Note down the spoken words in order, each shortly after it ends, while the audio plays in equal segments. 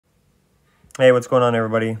Hey, what's going on,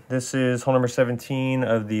 everybody? This is hole number 17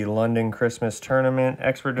 of the London Christmas Tournament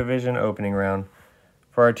Expert Division opening round.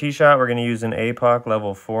 For our tee shot, we're going to use an APOC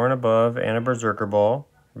level 4 and above and a Berserker ball.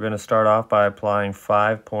 We're going to start off by applying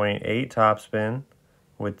 5.8 topspin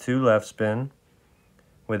with 2 left spin.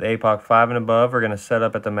 With APOC 5 and above, we're going to set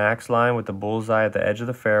up at the max line with the bullseye at the edge of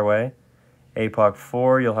the fairway. APOC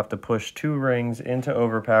 4, you'll have to push 2 rings into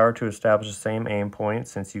overpower to establish the same aim point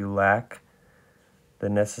since you lack the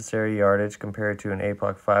necessary yardage compared to an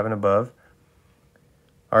APOC 5 and above.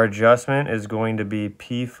 Our adjustment is going to be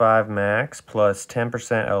P5 max plus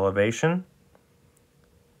 10% elevation.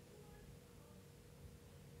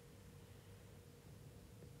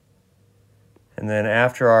 And then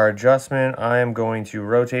after our adjustment, I am going to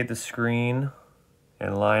rotate the screen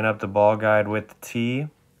and line up the ball guide with the tee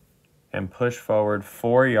and push forward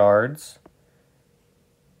 4 yards.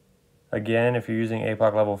 Again, if you're using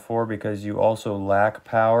APOC level 4 because you also lack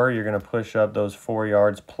power, you're going to push up those 4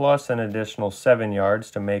 yards plus an additional 7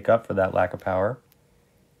 yards to make up for that lack of power.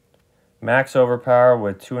 Max overpower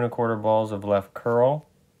with 2 1/4 balls of left curl.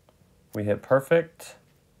 We hit perfect.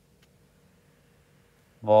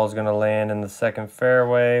 Ball's going to land in the second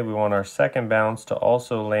fairway. We want our second bounce to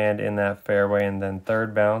also land in that fairway, and then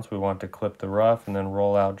third bounce we want to clip the rough and then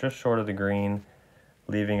roll out just short of the green,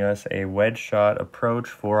 leaving us a wedge shot approach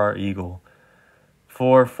for our eagle.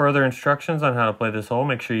 For further instructions on how to play this hole,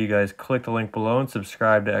 make sure you guys click the link below and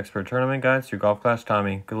subscribe to Expert Tournament Guides through Golf Clash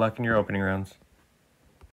Tommy. Good luck in your opening rounds.